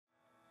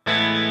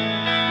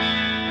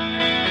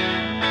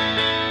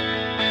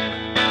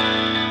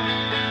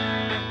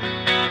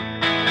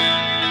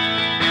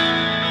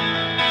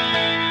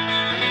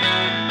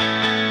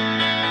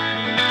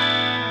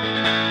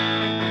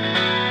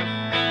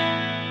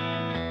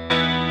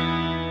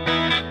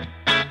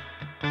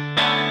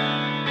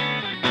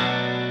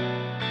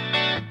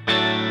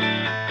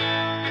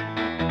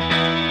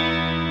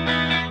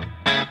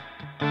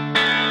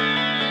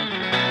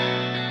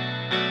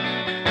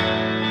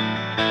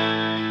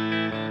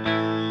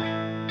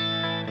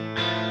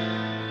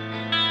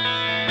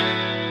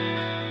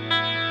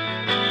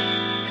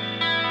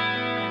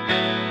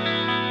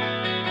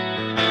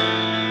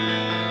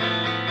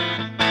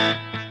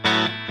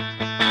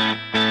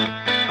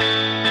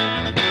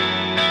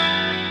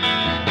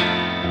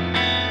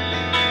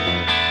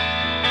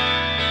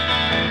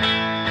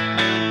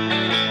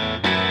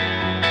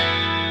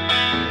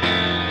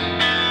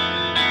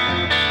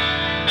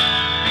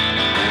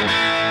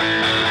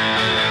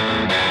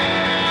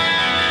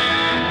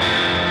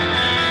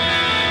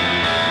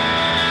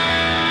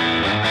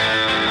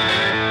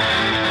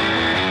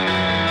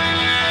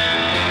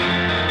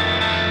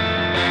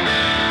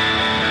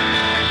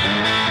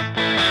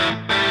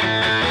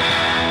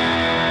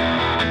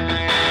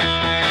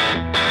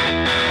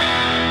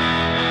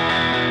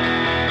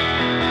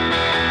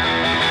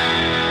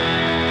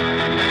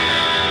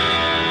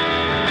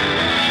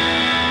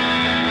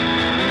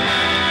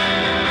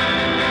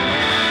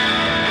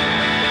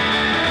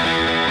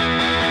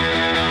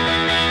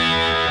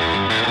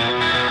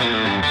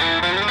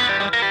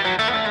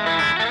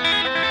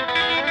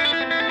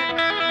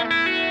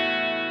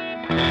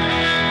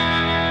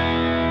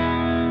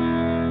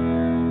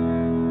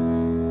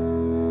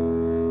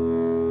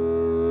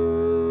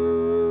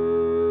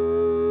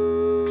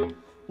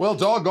Well,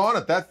 doggone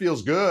it, that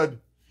feels good.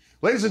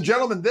 Ladies and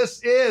gentlemen,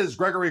 this is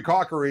Gregory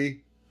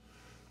Cockery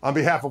on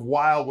behalf of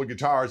Wildwood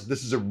Guitars.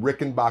 This is a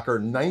Rickenbacker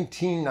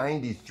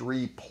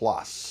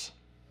 1993Plus.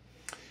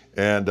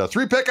 And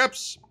 3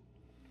 pickups,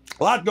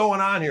 a lot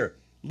going on here.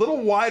 A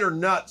little wider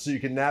nut so you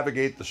can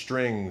navigate the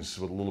strings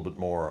with a little bit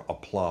more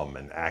aplomb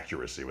and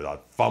accuracy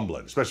without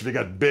fumbling, especially if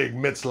you got big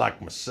mitts like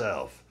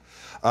myself.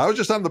 I was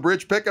just on the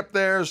bridge pickup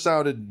there,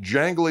 sounded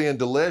jangly and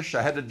delish.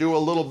 I had to do a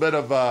little bit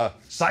of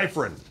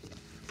ciphering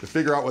to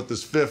figure out what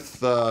this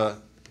 5th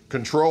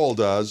control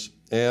does.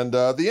 And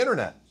the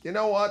internet, you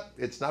know what?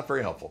 It's not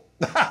very helpful.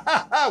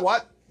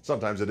 What?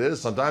 Sometimes it is,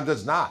 sometimes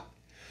it's not.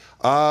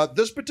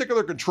 This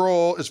particular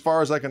control, as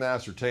far as I can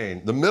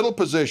ascertain, the middle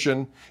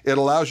position, it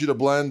allows you to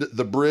blend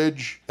the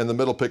bridge and the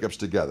middle pickups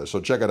together.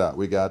 So check it out.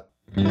 We got...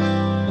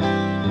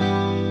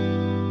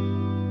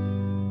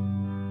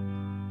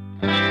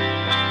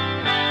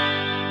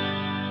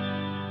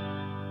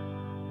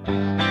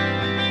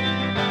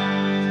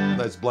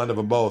 nice blend of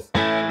them both.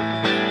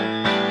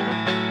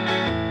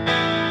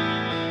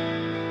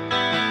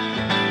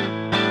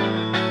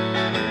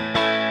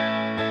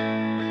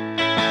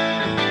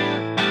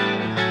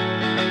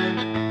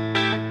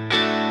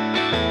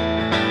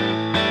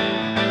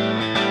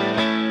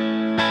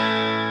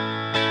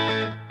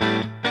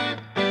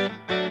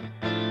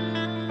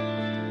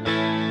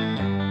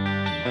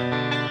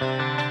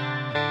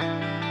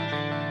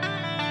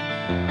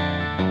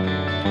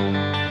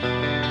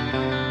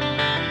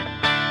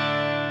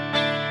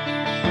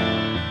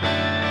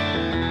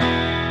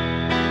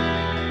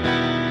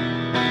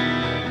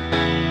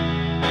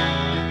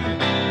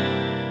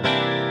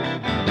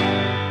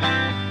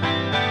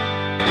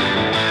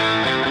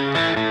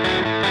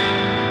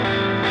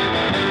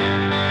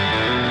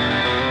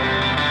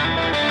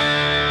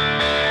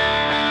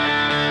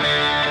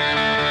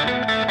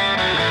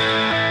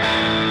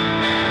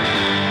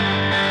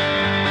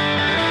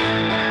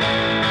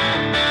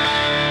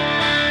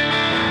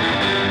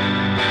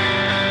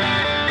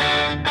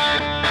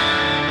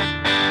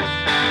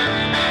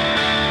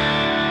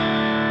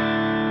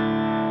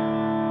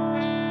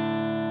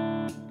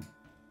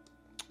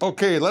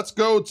 Okay, let's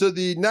go to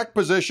the neck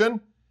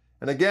position.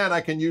 And again,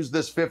 I can use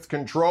this 5th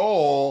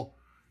control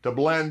to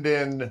blend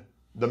in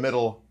the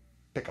middle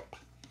pickup.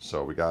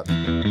 So we got...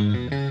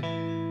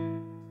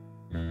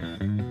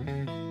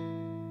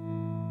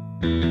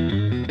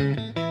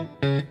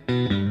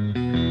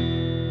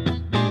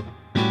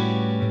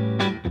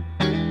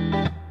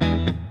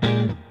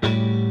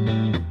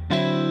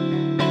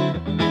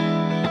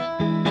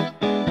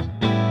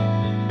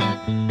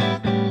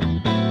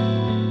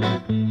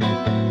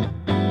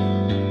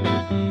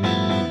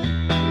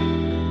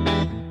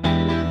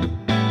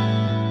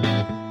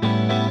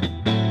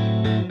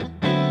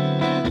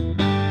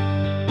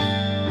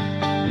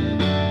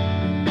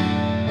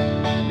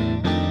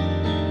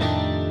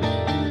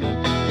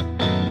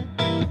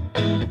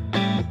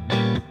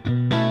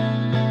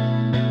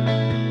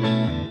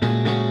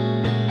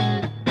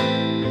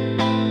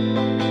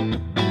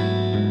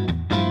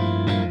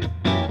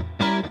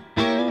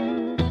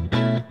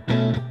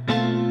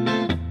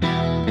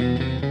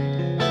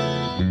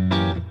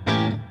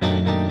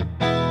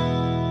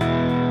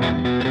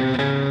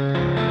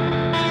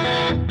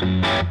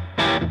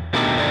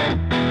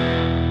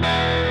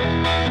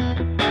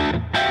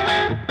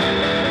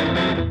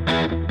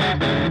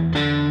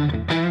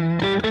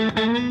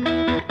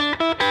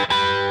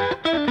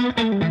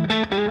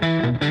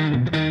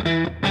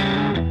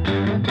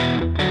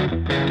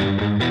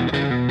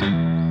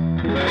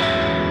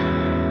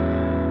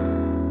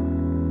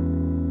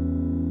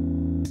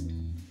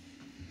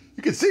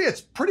 You can see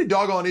it's pretty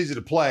doggone easy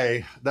to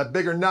play. That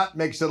bigger nut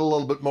makes it a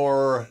little bit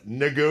more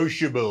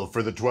negotiable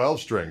for the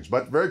 12 strings,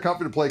 but very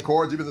comfy to play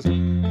chords. Even this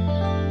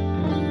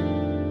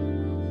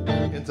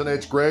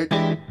intonates great.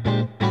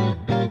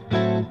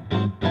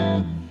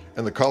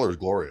 And the color is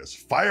glorious.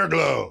 Fire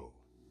glow.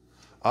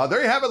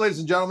 There you have it, ladies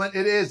and gentlemen.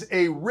 It is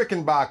a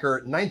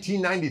Rickenbacker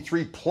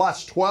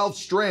 1993Plus 12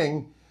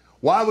 string.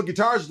 Wildwood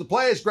Guitars is the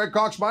place. Greg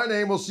Cox, my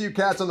name. We'll see you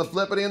cats on the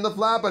flippity and the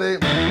flappity.